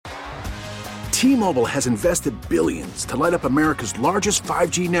T-Mobile has invested billions to light up America's largest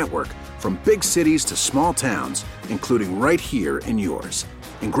 5G network, from big cities to small towns, including right here in yours.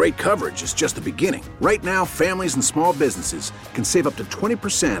 And great coverage is just the beginning. Right now, families and small businesses can save up to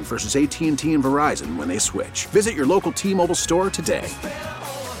 20% versus AT&T and Verizon when they switch. Visit your local T-Mobile store today.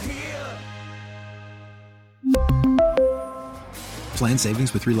 Plan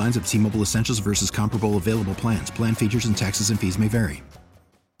savings with 3 lines of T-Mobile Essentials versus comparable available plans. Plan features and taxes and fees may vary.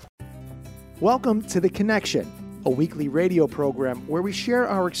 Welcome to The Connection, a weekly radio program where we share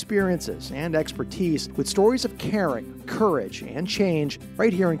our experiences and expertise with stories of caring, courage, and change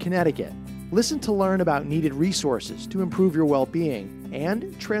right here in Connecticut. Listen to learn about needed resources to improve your well-being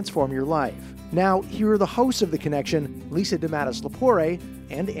and transform your life. Now, here are the hosts of The Connection, Lisa DeMatteis-Lepore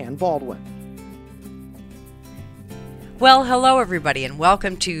and Ann Baldwin. Well, hello, everybody, and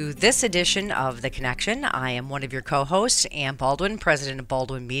welcome to this edition of The Connection. I am one of your co-hosts, Ann Baldwin, president of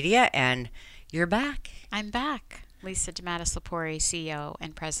Baldwin Media, and you're back. I'm back. Lisa DeMatteis-Lepore, CEO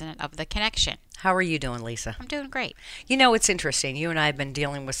and president of The Connection. How are you doing, Lisa? I'm doing great. You know, it's interesting. You and I have been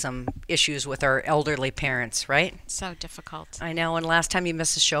dealing with some issues with our elderly parents, right? So difficult. I know, and last time you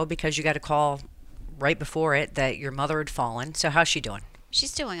missed the show because you got a call right before it that your mother had fallen. So how's she doing?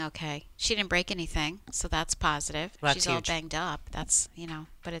 She's doing okay. She didn't break anything, so that's positive. That's She's huge. all banged up. That's,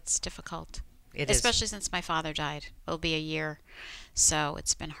 but it's difficult. It is. Especially since my father died. It'll be a year, so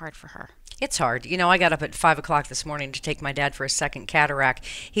it's been hard for her. It's hard. You know, I got up at 5 o'clock this morning to take my dad for a second cataract.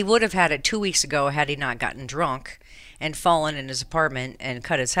 He would have had it 2 weeks ago had he not gotten drunk and fallen in his apartment and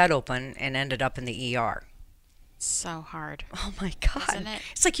cut his head open and ended up in the ER. So hard. Oh, my God. Isn't it?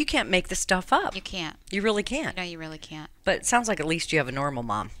 It's like you can't make this stuff up. You can't. You really can't. No, you really can't. But it sounds like at least you have a normal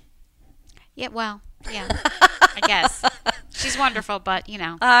mom. Yeah, well, yeah, I guess. She's wonderful, but,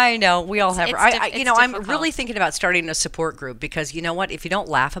 I know. We all have her. I'm difficult. really thinking about starting a support group because you know what? If you don't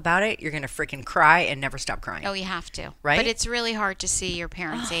laugh about it, you're going to freaking cry and never stop crying. Oh, you have to. Right? But it's really hard to see your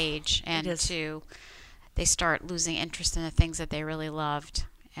parents' age and they start losing interest in the things that they really loved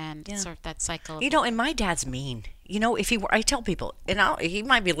and sort of that cycle. And my dad's mean. If he were, I tell people, he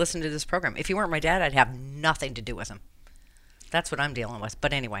might be listening to this program. If he weren't my dad, I'd have nothing to do with him. That's what I'm dealing with.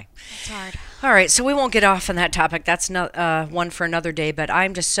 But anyway. It's hard. All right. So we won't get off on that topic. That's not one for another day. But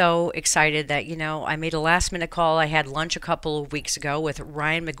I'm just so excited that, I made a last minute call. I had lunch a couple of weeks ago with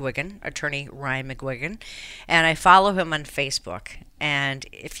Ryan McGuigan, attorney Ryan McGuigan. And I follow him on Facebook. And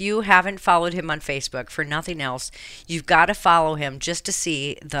if you haven't followed him on Facebook for nothing else, you've got to follow him just to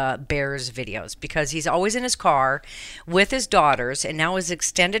see the Bears videos because he's always in his car with his daughters and now his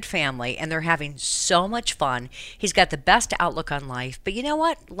extended family, and they're having so much fun. He's got the best outlook on life. But you know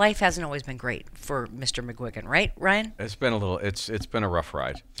what? Life hasn't always been great for Mr. McGuigan, right, Ryan? It's been it's been a rough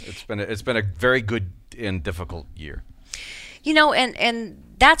ride. It's been a very good and difficult year. And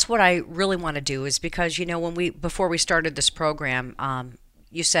that's what I really want to do is because, before we started this program,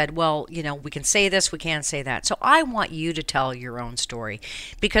 you said, well, we can say this, we can't say that. So I want you to tell your own story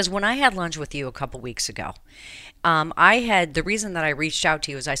because when I had lunch with you a couple weeks ago, the reason that I reached out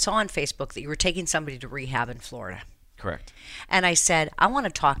to you is I saw on Facebook that you were taking somebody to rehab in Florida. Correct. And I said, I want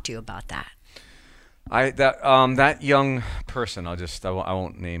to talk to you about that. That young person, I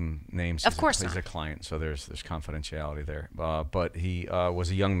won't name names. Of course He's not. a client, so there's confidentiality there. But he was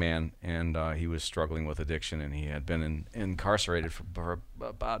a young man, and he was struggling with addiction, and he had been incarcerated for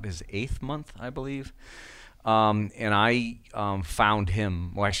about his 8th month, I believe. And I found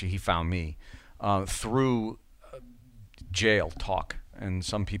him. Well, actually, he found me through jail talk, and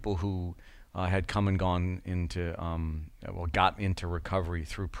some people who had come and gone into got into recovery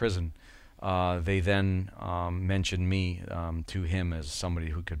through prison. They then mentioned me to him as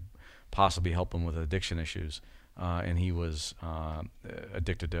somebody who could possibly help him with addiction issues, and he was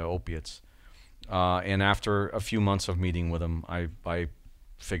addicted to opiates. And after a few months of meeting with him, I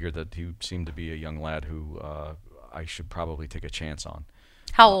figured that he seemed to be a young lad who I should probably take a chance on.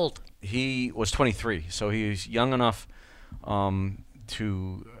 How old? He was 23, so he's young enough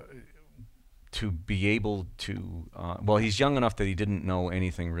to be able to, he's young enough that he didn't know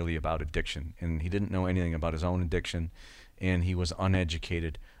anything really about addiction, and he didn't know anything about his own addiction, and he was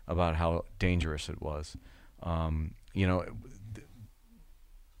uneducated about how dangerous it was.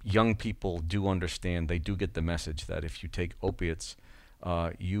 Young people do understand, they do get the message that if you take opiates,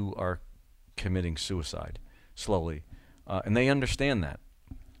 you are committing suicide slowly, and they understand that,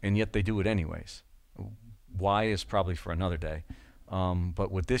 and yet they do it anyways. Why is probably for another day.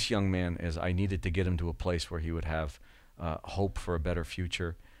 But with this young man, is I needed to get him to a place where he would have hope for a better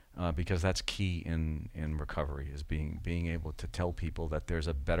future, because that's key in recovery, is being able to tell people that there's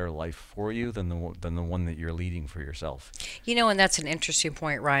a better life for you than the one that you're leading for yourself. And that's an interesting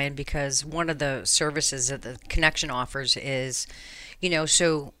point, Ryan, because one of the services that the Connection offers is,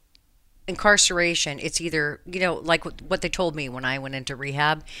 so incarceration, it's either, like what they told me when I went into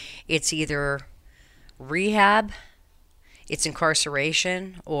rehab, it's either rehab, it's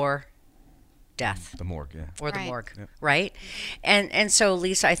incarceration, or death. The morgue, yeah. Or the Right. morgue, Yep. right? And so,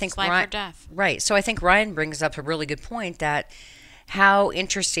 Lisa, I think It's life Ryan, or death. right. So I think Ryan brings up a really good point, that how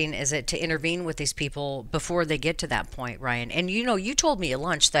interesting is it to intervene with these people before they get to that point, Ryan? And you told me at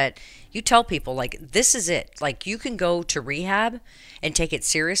lunch that you tell people, like, this is it. Like, you can go to rehab and take it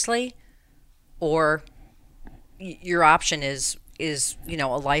seriously, or your option is a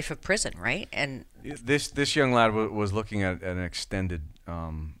life of prison, right? And This young lad was looking at an extended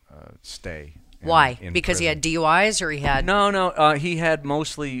stay. why? in Because he prison. had DUIs, or he had No. He had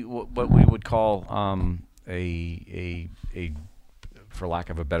mostly what we would call a for lack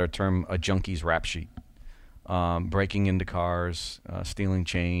of a better term, a junkie's rap sheet. Breaking into cars, stealing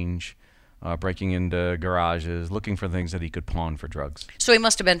change, breaking into garages, looking for things that he could pawn for drugs. So he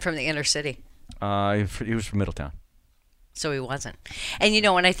must have been from the inner city. He was from Middletown. So he wasn't.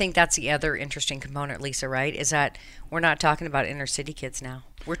 And I think that's the other interesting component, Lisa, right? Is that we're not talking about inner city kids now.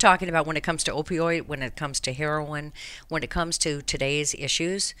 We're talking about, when it comes to opioid, when it comes to heroin, when it comes to today's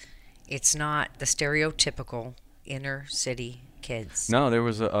issues, it's not the stereotypical inner city kids. No, there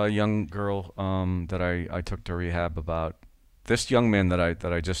was a young girl that I took to rehab about. This young man that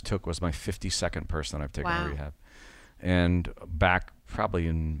I just took was my 52nd person I've taken Wow. to rehab. And back probably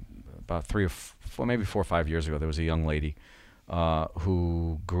in about 3 or 4, maybe 4 or 5 years ago, there was a young lady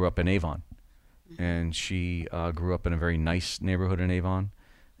who grew up in Avon. And she grew up in a very nice neighborhood in Avon.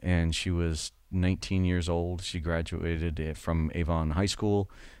 And she was 19 years old. She graduated from Avon High School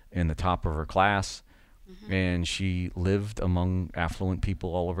in the top of her class. And she lived among affluent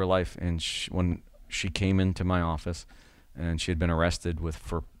people all of her life. And when she came into my office, and she had been arrested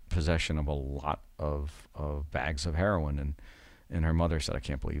for possession of a lot of bags of heroin, and her mother said, "I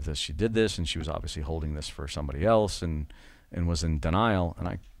can't believe this. She did this," and she was obviously holding this for somebody else, and was in denial. And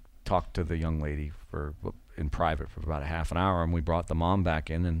I talked to the young lady in private for about a half an hour, and we brought the mom back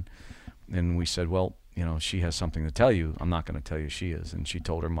in, and we said, "Well, she has something to tell you. I'm not going to tell you she is." And she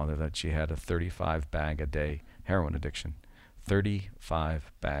told her mother that she had a 35 bag a day heroin addiction.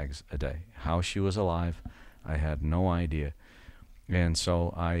 35 bags a day. How she was alive, I had no idea. And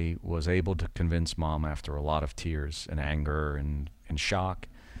so I was able to convince Mom, after a lot of tears and anger and shock,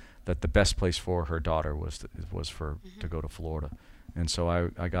 that the best place for her daughter was to go to Florida. And so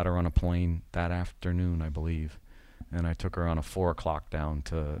I got her on a plane that afternoon, I believe, and I took her on a 4 o'clock down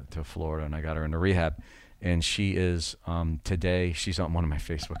to Florida, and I got her into rehab. And she is today, she's on one of my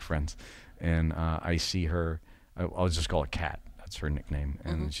Facebook friends, and I see her. I'll just call her Kat. That's her nickname.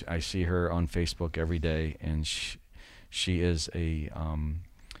 And I see her on Facebook every day, and she is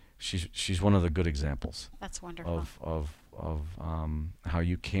she's one of the good examples. That's wonderful. Of how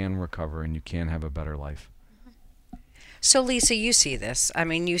you can recover and you can have a better life. So, Lisa, you see this. I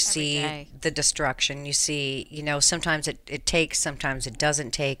mean, you see day. the destruction. You see, sometimes it takes, sometimes it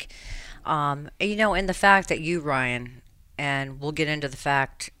doesn't take. And the fact that you, Ryan, and we'll get into the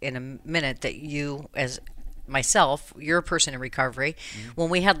fact in a minute that you, as myself, you're a person in recovery. When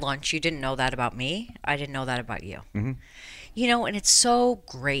we had lunch, you didn't know that about me. I didn't know that about you. And it's so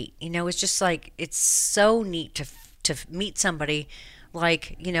great. It's just like, it's so neat to meet somebody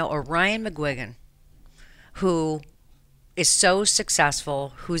like, a Ryan McGuigan, who is so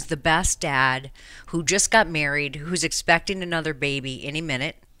successful, who's the best dad, who just got married, who's expecting another baby any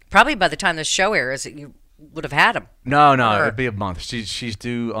minute. Probably by the time the show airs, you would have had him. No, it'd be a month. She's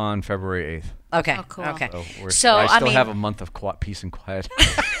due on February 8th. Okay. Oh, cool. Okay. So I still have a month of peace and quiet.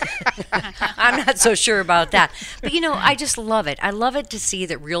 I'm not so sure about that. But, I just love it. I love it to see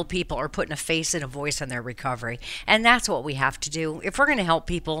that real people are putting a face and a voice on their recovery. And that's what we have to do if we're going to help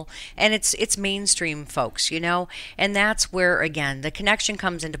people. And it's mainstream folks, And that's where, again, the connection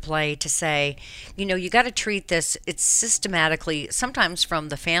comes into play to say, you got to treat this, it's systematically, sometimes from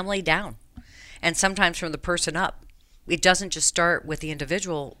the family down and sometimes from the person up. It doesn't just start with the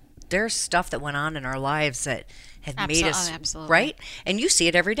individual. There's stuff that went on in our lives that had made us, absolutely. right? And you see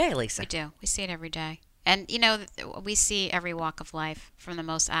it every day, Lisa. We do. We see it every day. And, we see every walk of life, from the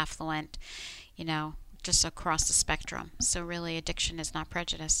most affluent, just across the spectrum. So really, addiction is not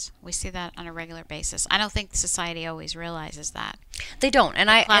prejudice. We see that on a regular basis. I don't think society always realizes that. They don't. And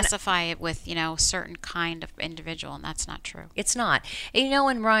They classify it with, certain kind of individual, and that's not true. It's not. And,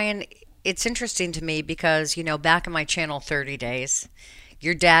 and Ryan, it's interesting to me because, back in my channel 30 days,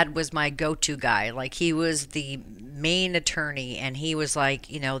 Your dad was my go-to guy. Like, he was the main attorney, and he was like,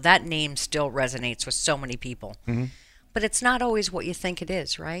 that name still resonates with so many people. But it's not always what you think it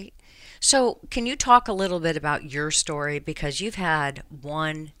is, right? So can you talk a little bit about your story? Because you've had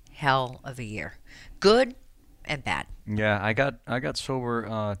one hell of a year, good and bad. Yeah, I got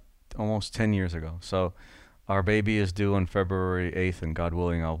sober almost 10 years ago. So our baby is due on February 8th, and God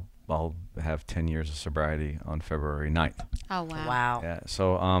willing, I'll have 10 years of sobriety on February 9th. Oh, wow. Wow. Yeah,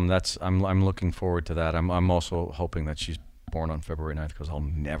 so I'm looking forward to that. I'm also hoping that she's born on February 9th because I'll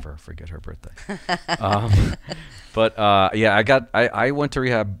never forget her birthday. But I went to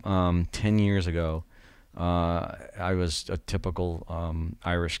rehab 10 years ago. I was a typical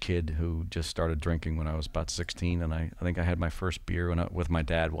Irish kid who just started drinking when I was about 16, and I think I had my first beer with my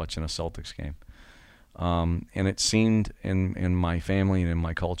dad watching a Celtics game. And it seemed in my family and in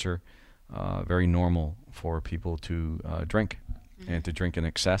my culture very normal for people to drink and to drink in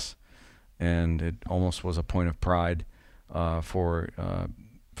excess, and it almost was a point of pride for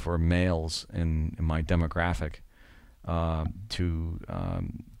males in my demographic to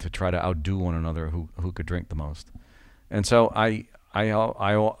try to outdo one another who could drink the most. And so I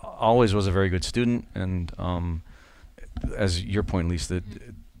always was a very good student, and as your point, Lisa,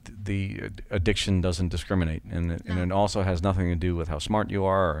 the addiction doesn't discriminate, and it also has nothing to do with how smart you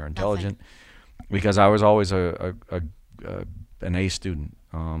are or intelligent. Because I was always an A student.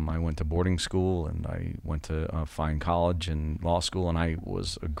 I went to boarding school, and I went to fine college and law school, and I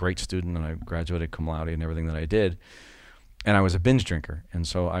was a great student, and I graduated cum laude in everything that I did. And I was a binge drinker, and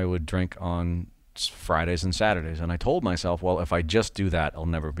so I would drink on Fridays and Saturdays. And I told myself, well, if I just do that, I'll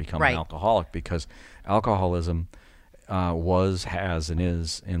never become an alcoholic, because alcoholism was, has, and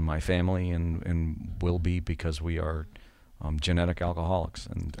is in my family, and will be, because we are genetic alcoholics.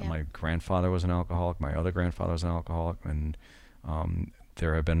 And my grandfather was an alcoholic, my other grandfather was an alcoholic, and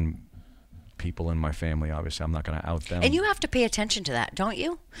there have been people in my family, obviously I'm not going to out them. And you have to pay attention to that, don't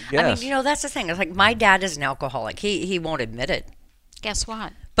you? Yes. I mean, that's the thing. It's like, my dad is an alcoholic. He won't admit it. Guess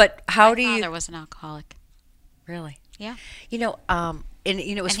what? But how My do you... father was an alcoholic. Really? Yeah. And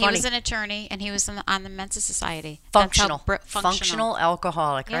it was And funny. he was an attorney, and he was on the Mensa Society. Functional. Functional. Functional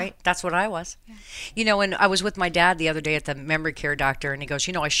alcoholic, Yeah. right? That's what I was. Yeah. And I was with my dad the other day at the memory care doctor, and he goes,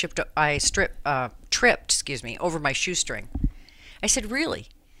 I tripped over my shoestring. I said, really?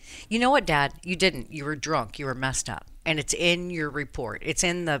 You know what, Dad? You didn't. You were drunk. You were messed up. And it's in your report. It's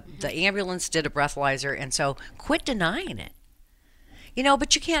in the ambulance did a breathalyzer, and so quit denying it.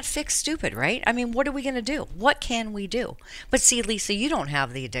 But you can't fix stupid, right? I mean, what are we going to do? What can we do? But see, Lisa, you don't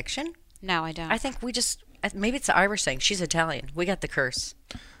have the addiction. No, I don't. I think maybe it's the Irish thing. She's Italian. We got the curse.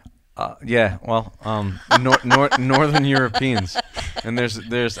 Northern Europeans, and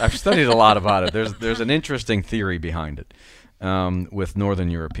there's I've studied a lot about it. There's an interesting theory behind it with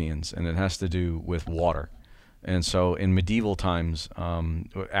Northern Europeans, and it has to do with water. And so in medieval times,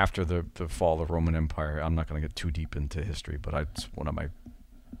 after the fall of the Roman Empire, I'm not going to get too deep into history, but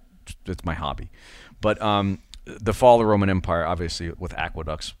it's my hobby. But the fall of the Roman Empire, obviously with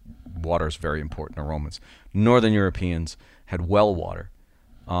aqueducts, water is very important to Romans. Northern Europeans had well water.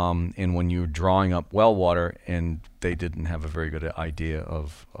 And when you're drawing up well water, and they didn't have a very good idea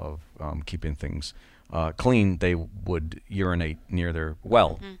of keeping things clean, they would urinate near their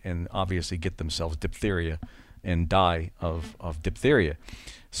well and obviously get themselves diphtheria and die of diphtheria.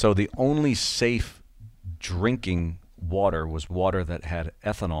 So the only safe drinking water was water that had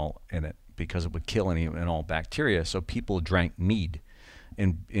ethanol in it, because it would kill any and all bacteria. So people drank mead.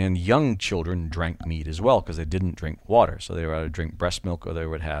 And young children drank mead as well, because they didn't drink water. So they would either drink breast milk, or they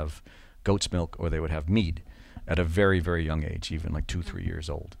would have goat's milk, or they would have mead at a very, very young age, even like 2-3 years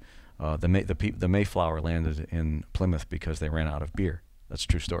old. The Mayflower landed in Plymouth because they ran out of beer. That's a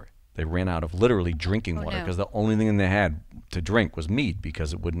true story. They ran out of literally drinking water, because the only thing they had to drink was mead,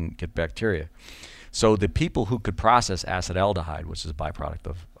 because it wouldn't get bacteria. So the people who could process acetaldehyde, which is a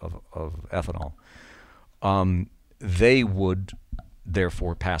byproduct of ethanol, they would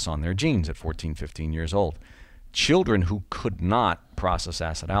therefore pass on their genes at 14, 15 years old. Children who could not process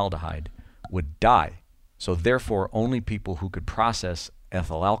acetaldehyde would die. So therefore, only people who could process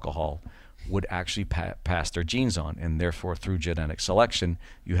ethyl alcohol would actually pass their genes on, and therefore through genetic selection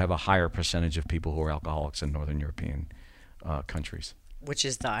you have a higher percentage of people who are alcoholics in Northern European countries. Which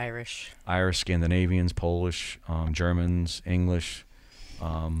is the Irish, Scandinavians, Polish, Germans, English.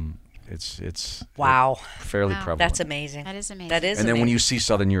 It's fairly prevalent. That's amazing. That is amazing. And then when you see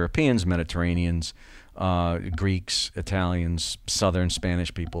Southern Europeans, Mediterraneans, Greeks, Italians, Southern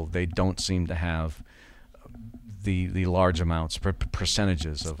Spanish people, they don't seem to have the large amounts,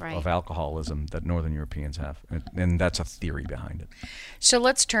 percentages of Right. alcoholism that Northern Europeans have, and that's a theory behind it. So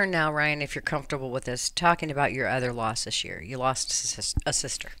let's turn now, Ryan, if you're comfortable with this, talking about your other loss this year. You lost a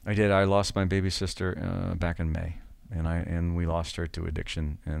sister. I did. I lost my baby sister back in May, and we lost her to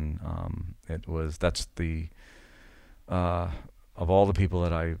addiction, and that's the of all the people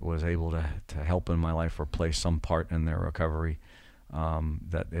that I was able to help in my life or play some part in their recovery,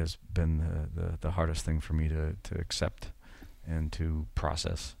 that has been the hardest thing for me to accept and to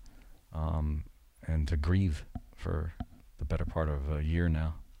process, and to grieve for the better part of a year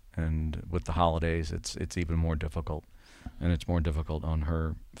now. And with the holidays, it's even more difficult, and it's more difficult on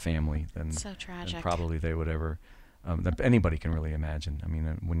her family than, So tragic. than probably they would ever, that anybody can really imagine. I mean,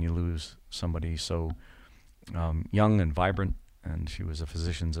 when you lose somebody so young and vibrant, and she was a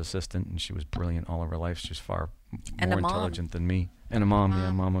physician's assistant, and she was brilliant all of her life. She's far And more a mom. intelligent than me, and a mom, yeah,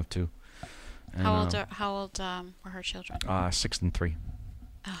 a mom of two. And, How old were her children? 6 and 3.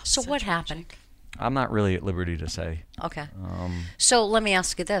 Oh, So what tragic. happened? I'm not really at liberty to say. Okay. So let me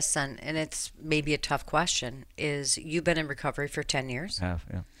ask you this then, and it's maybe a tough question, is you've been in recovery for 10 years. Yeah.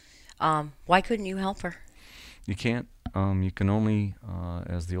 Why couldn't you help her? You can't. You can only,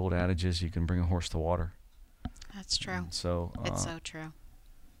 as the old adage is, you can bring a horse to water. That's true. And so It's so true.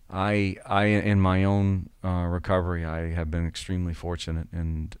 I in my own recovery, I have been extremely fortunate,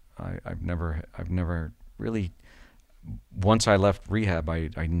 and I've never really. Once I left rehab, I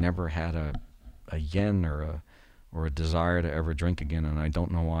never had a yen or a desire to ever drink again, and I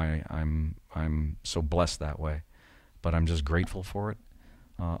don't know why I'm so blessed that way, but I'm just grateful for it.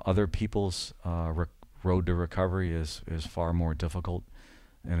 Other people's road to recovery is far more difficult,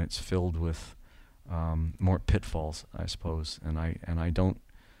 and it's filled with more pitfalls, I suppose, and I don't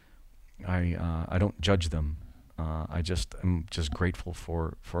judge them. I just am just grateful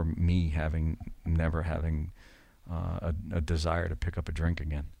for me never having a desire to pick up a drink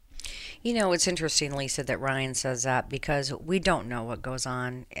again. You know, it's interesting, Lisa, that Ryan says that because we don't know what goes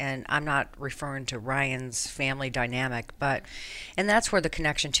on, and I'm not referring to Ryan's family dynamic, and that's where the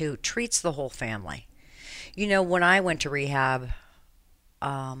connection to treats the whole family. You know, when I went to rehab,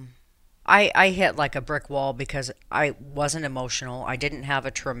 I hit like a brick wall because I wasn't emotional. I didn't have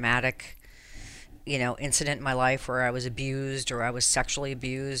a traumatic, incident in my life where I was abused or I was sexually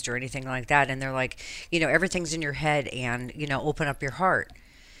abused or anything like that. And they're like, everything's in your head and, open up your heart.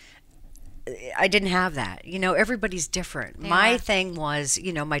 I didn't have that. Everybody's different. Yeah. My thing was,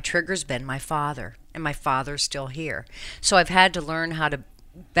 my trigger's been my father, and my father's still here. So I've had to learn how to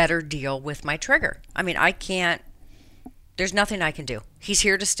better deal with my trigger. I mean, there's nothing I can do. He's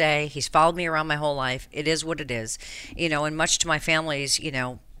here to stay. He's followed me around my whole life. It is what it is. And much to my family's,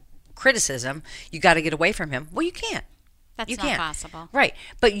 criticism, you got to get away from him. Well, you can't. That's You not can't. possible. Right.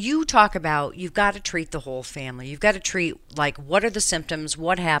 But you talk about you've got to treat the whole family. You've got to treat, like, what are the symptoms?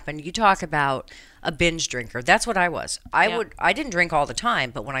 What happened? You talk about a binge drinker. That's what I was. Yeah. I didn't drink all the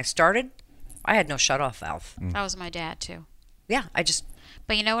time, but when I started, I had no shut-off valve. That was my dad, too. Yeah,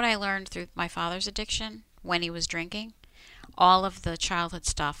 But you know what I learned through my father's addiction when he was drinking? All of the childhood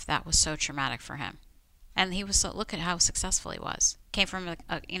stuff that was so traumatic for him. And he was look at how successful he was. Came from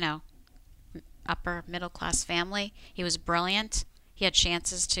a upper middle class family. He was brilliant. He had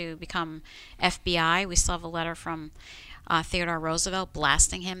chances to become FBI. We still have a letter from Theodore Roosevelt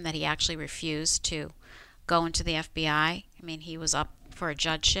blasting him that he actually refused to go into the FBI. I mean, he was up for a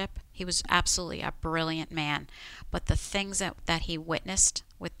judgeship. He was absolutely a brilliant man. But the things that he witnessed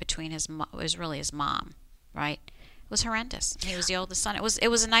between was really his mom, right? It was horrendous. He was the oldest son. It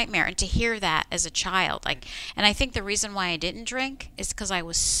was a nightmare. And to hear that as a child, and I think the reason why I didn't drink is because I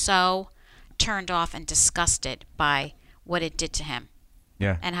was so turned off and disgusted by what it did to him.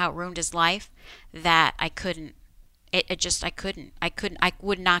 Yeah. And how it ruined his life, that I couldn't. I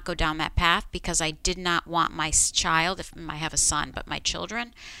would not go down that path because I did not want my child, if I have a son, but my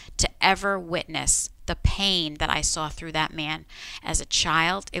children, to ever witness the pain that I saw through that man as a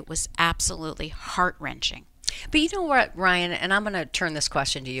child. It was absolutely heart-wrenching. But you know what, Ryan, and I'm going to turn this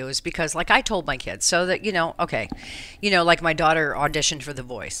question to you, is because, like, I told my kids, so that, like my daughter auditioned for The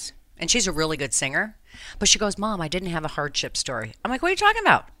Voice, and she's a really good singer, but she goes, Mom, I didn't have a hardship story. I'm like, what are you talking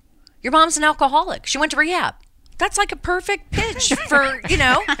about? Your mom's an alcoholic. She went to rehab. That's like a perfect pitch for,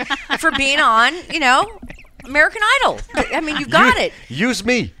 for being on, American Idol. I mean, you've got it. Use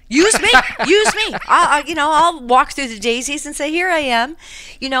me. Use me. I'll walk through the daisies and say, here I am.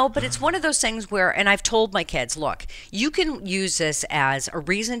 But it's one of those things where, and I've told my kids, look, you can use this as a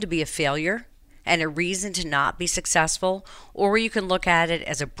reason to be a failure, and a reason to not be successful, or you can look at it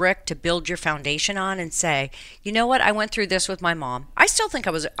as a brick to build your foundation on and say, you know what, I went through this with my mom. I still think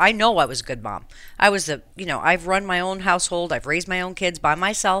I know I was a good mom. I've run my own household. I've raised my own kids by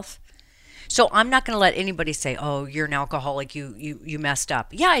myself. So I'm not going to let anybody say, oh, you're an alcoholic, you messed up.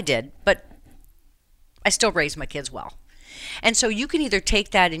 Yeah, I did, but I still raised my kids well. And so you can either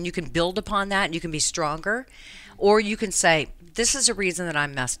take that and you can build upon that and you can be stronger, or you can say, this is a reason that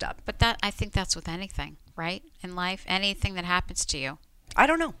I'm messed up. But I think that's with anything, right? In life, anything that happens to you. I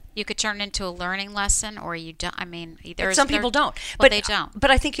don't know. You could turn it into a learning lesson, or you don't. I mean, some people don't. Well, they don't.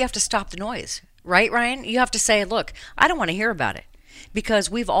 But I think you have to stop the noise, right, Ryan? You have to say, look, I don't want to hear about it, because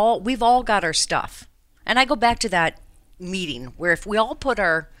we've all got our stuff. And I go back to that meeting where if we all put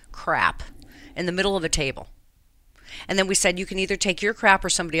our crap in the middle of a table, and then we said, you can either take your crap or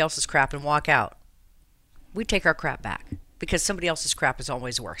somebody else's crap and walk out, we take our crap back, because somebody else's crap is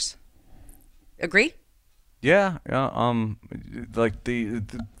always worse. Agree? Yeah. Like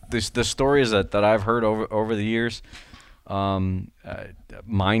the stories that I've heard over the years, mine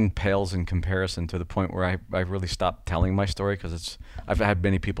pales in comparison to the point where I really stopped telling my story, because I've had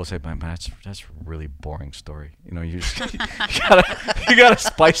many people say, man, that's a really boring story. You gotta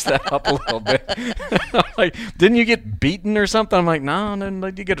spice that up a little bit. Like, didn't you get beaten or something? I'm like, no. And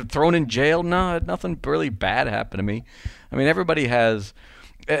then you get thrown in jail? No, nothing really bad happened to me. I mean, everybody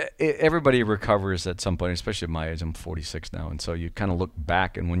recovers at some point, especially at my age. I'm 46 now, and so you kind of look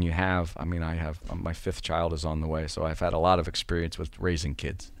back, and when you have, I have my 5th child is on the way, so I've had a lot of experience with raising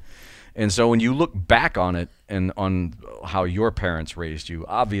kids. And so when you look back on it and on how your parents raised you,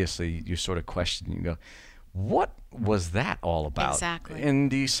 obviously you sort of question, you go, what was that all about? Exactly.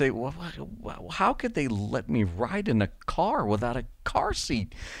 And you say, well, how could they let me ride in a car without a car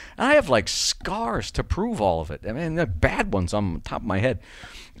seat? And I have like scars to prove all of it. I mean, the bad ones on the top of my head.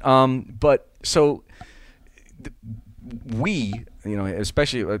 But so we,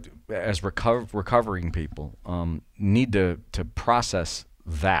 especially as recovering people, need to process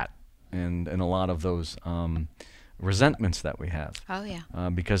that and a lot of those resentments that we have. Oh, yeah.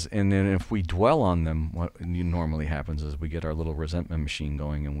 Because and then if we dwell on them, what normally happens is we get our little resentment machine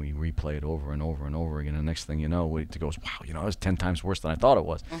going and we replay it over and over and over again. And the next thing you know, it goes, wow, it was 10 times worse than I thought it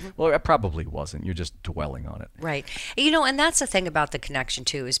was. Mm-hmm. Well, it probably wasn't. You're just dwelling on it. Right. And that's the thing about the connection,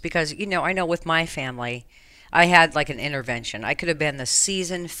 too, is because, I know with my family, I had like an intervention. I could have been the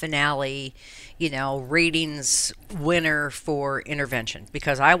season finale, ratings winner for intervention,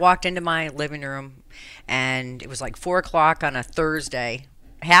 because I walked into my living room and it was like 4:00 on a Thursday,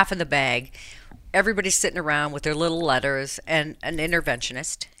 half in the bag. Everybody's sitting around with their little letters and an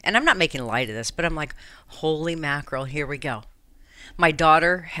interventionist. And I'm not making light of this, but I'm like, holy mackerel, here we go. My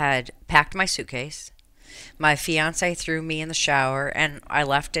daughter had packed my suitcase. My fiance threw me in the shower and I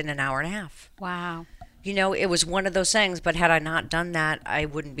left in an hour and a half. Wow. It was one of those things, but had I not done that, I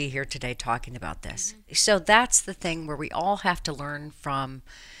wouldn't be here today talking about this. Mm-hmm. So that's the thing where we all have to learn from,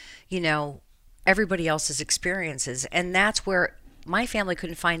 everybody else's experiences. And that's where my family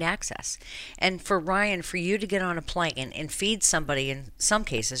couldn't find access. And for Ryan, for you to get on a plane and feed somebody, in some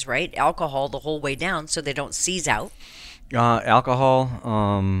cases, right, alcohol the whole way down so they don't seize out. Alcohol,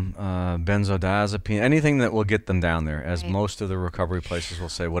 benzodiazepine, anything that will get them down there. As most of the recovery places will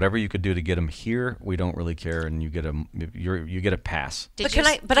say, whatever you could do to get them here, we don't really care, and you get a pass. But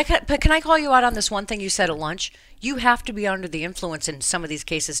can I call you out on this one thing you said at lunch? You have to be under the influence in some of these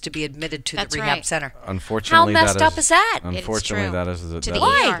cases to be admitted to the rehab center. Unfortunately, how messed up is that? Unfortunately, that is the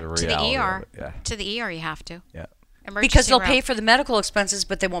reality. To the ER. Yeah. To the ER, you have to. Yeah. Emergency because they'll room. pay for the medical expenses,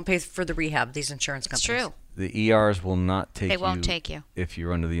 but they won't pay for the rehab. These insurance companies. It's true. The ERs will not take you. They won't take you if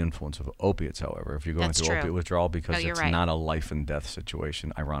you're under the influence of opiates. However, if you're going through opiate withdrawal, because it's not a life and death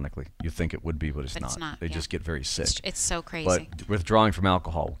situation. Ironically, you think it would be, but it's not. They just get very sick. It's so crazy. But withdrawing from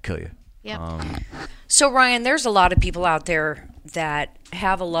alcohol will kill you. Yep. So Ryan, there's a lot of people out there that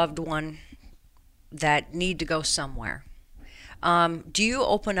have a loved one that need to go somewhere. Do you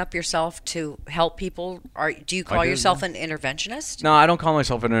open up yourself to help people? Do you call yourself an interventionist? No, I don't call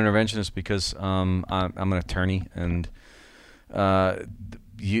myself an interventionist because I'm an attorney, and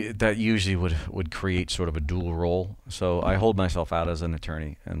that usually would create sort of a dual role. So I hold myself out as an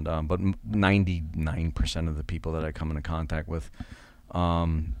attorney, and but 99% of the people that I come into contact with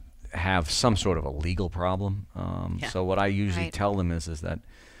have some sort of a legal problem. So what I usually tell them is that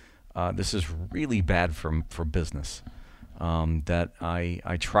this is really bad for business. That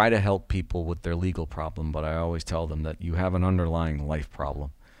I try to help people with their legal problem, but I always tell them that you have an underlying life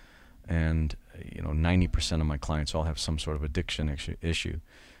problem. And 90% of my clients all have some sort of addiction issue.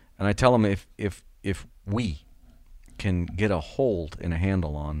 And I tell them if we can get a hold and a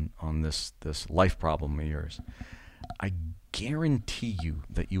handle on this life problem of yours, I guarantee you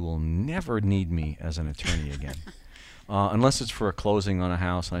that you will never need me as an attorney again. Unless it's for a closing on a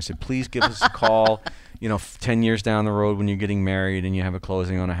house. And I said, please give us a call, 10 years down the road when you're getting married and you have a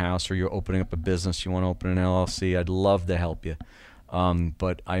closing on a house, or you're opening up a business, you want to open an LLC. I'd love to help you.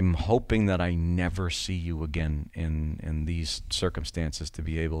 But I'm hoping that I never see you again in these circumstances to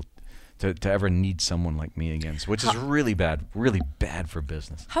be able to ever need someone like me again, which is really bad for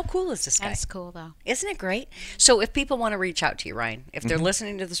business. How cool is this guy? That's cool, though. Isn't it great? So if people want to reach out to you, Ryan, if they're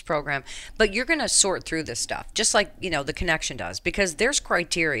listening to this program, but you're going to sort through this stuff, just like, the Connection does, because there's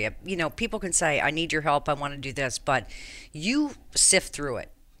criteria. People can say, I need your help, I want to do this, but you sift through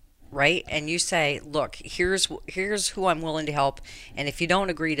it, right? And you say, look, here's who I'm willing to help, and if you don't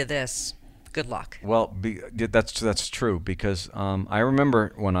agree to this, good luck. Well, that's true, because I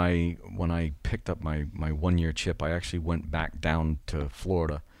remember when I picked up my 1-year chip, I actually went back down to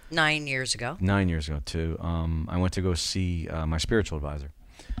Florida. 9 years ago. 9 years ago, too. I went to go see my spiritual advisor,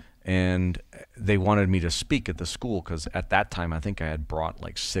 and they wanted me to speak at the school because at that time I think I had brought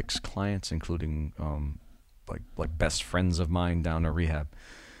like 6 clients, including like best friends of mine down to rehab,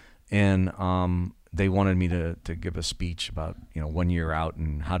 and they wanted me to give a speech about 1 year out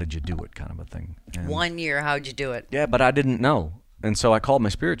and how did you do it, kind of a thing. And 1 year, how'd you do it? Yeah, but I didn't know, and so I called my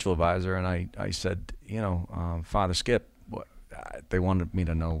spiritual advisor and I said, Father Skip, they wanted me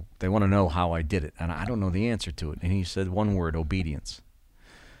to know. They want to know how I did it, and I don't know the answer to it. And he said one word: obedience.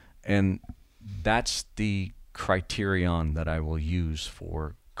 And that's the criterion that I will use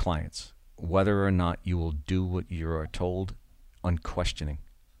for clients, whether or not you will do what you are told, unquestioning.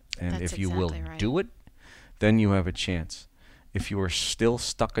 And That's if you exactly will right. do it, then you have a chance. If you are still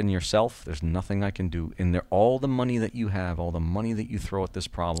stuck in yourself, there's nothing I can do. And all the money that you have, all the money that you throw at this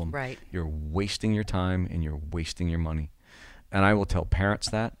problem, Right. You're wasting your time and you're wasting your money. And I will tell parents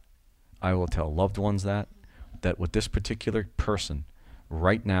that. I will tell loved ones that with this particular person,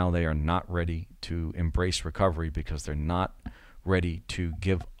 right now they are not ready to embrace recovery because they're not ready to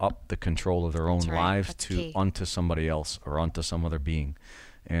give up the control of their own That's right. lives That's key. onto somebody else or onto some other being.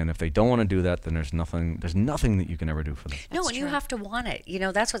 And if they don't want to do that, then there's nothing that you can ever do for them. No, That's and you true. have to want it.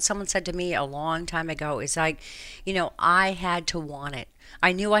 That's what someone said to me a long time ago. Is like, I had to want it.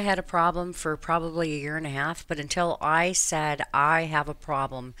 I knew I had a problem for probably 1.5 years, but until I said I have a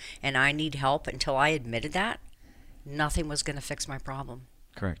problem and I need help, until I admitted that, nothing was going to fix my problem.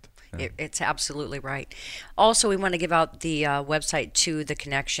 Correct. Yeah. It's absolutely right. Also, we want to give out the website to The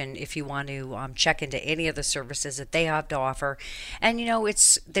Connection if you want to check into any of the services that they have to offer. And,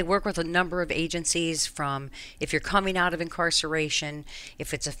 they work with a number of agencies, from if you're coming out of incarceration,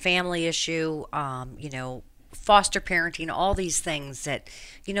 if it's a family issue, foster parenting, all these things that,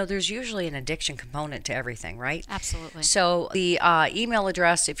 there's usually an addiction component to everything, right? Absolutely. So the email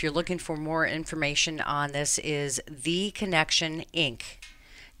address, if you're looking for more information on this, is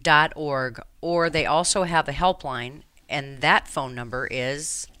theconnectioninc.org, or they also have a helpline, and that phone number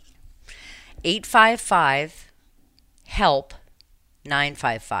is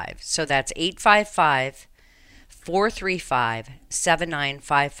 855-HELP-955. So that's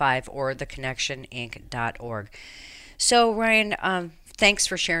 855-435-7955, or theconnectioninc.org. So Ryan, thanks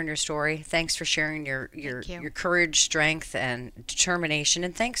for sharing your story. Thanks for sharing your courage, strength, and determination.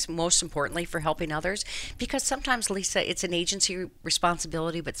 And thanks, most importantly, for helping others. Because sometimes, Lisa, it's an agency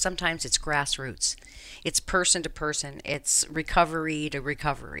responsibility, but sometimes it's grassroots. It's person to person. It's recovery to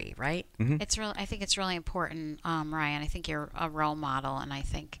recovery, right? Mm-hmm. I think it's really important, Ryan. I think you're a role model, and I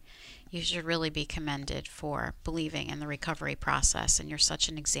think you should really be commended for believing in the recovery process, and you're such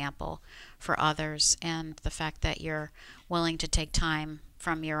an example for others. And the fact that you're willing to take time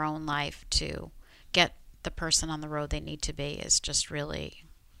from your own life to get the person on the road they need to be is just really,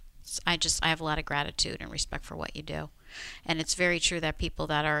 I have a lot of gratitude and respect for what you do. And it's very true that people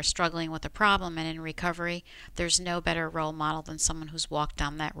that are struggling with a problem and in recovery, there's no better role model than someone who's walked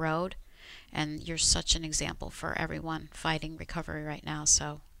down that road. And you're such an example for everyone fighting recovery right now.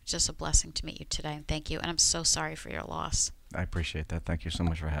 So it's just a blessing to meet you today, and thank you. And I'm so sorry for your loss. I appreciate that. Thank you so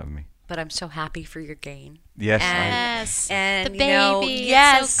much for having me. But I'm so happy for your gain. Yes. And the you know, baby.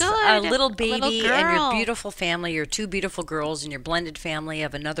 yes, It's so good. a little baby girl. and your beautiful family, your 2 beautiful girls, and your blended family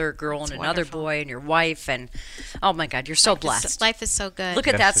of another girl and another wonderful. boy, and your wife, and oh my God, you're so blessed. Life is so good. Look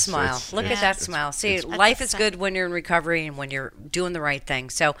at Yes, that it's- smile. it's- Look it's- at that it's- smile. See, it's- life That's is good when you're in recovery and when you're doing the right thing.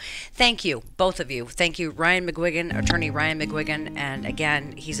 So thank you, both of you. Thank you, Ryan McGuigan, attorney Ryan McGuigan. And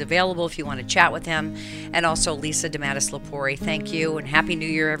again, he's available if you want to chat with him. And also Lisa DeMattis Lepori. Thank you, and Happy New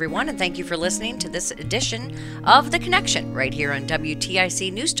Year, everyone. And thank you for listening to this edition of The Connection right here on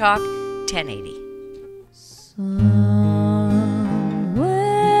WTIC News Talk 1080.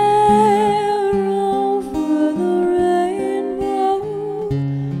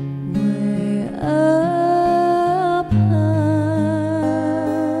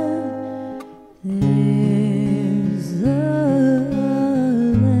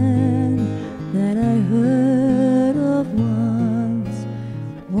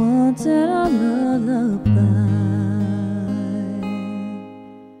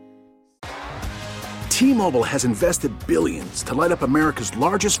 T-Mobile has invested billions to light up America's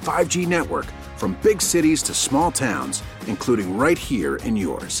largest 5G network, from big cities to small towns, including right here in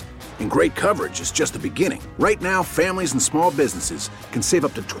yours. And great coverage is just the beginning. Right now, families and small businesses can save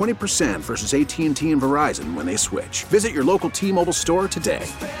up to 20% versus AT&T and Verizon when they switch. Visit your local T-Mobile store today.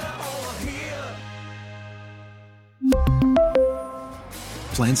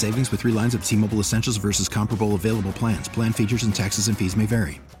 Plan savings with 3 lines of T-Mobile Essentials versus comparable available plans. Plan features and taxes and fees may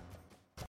vary.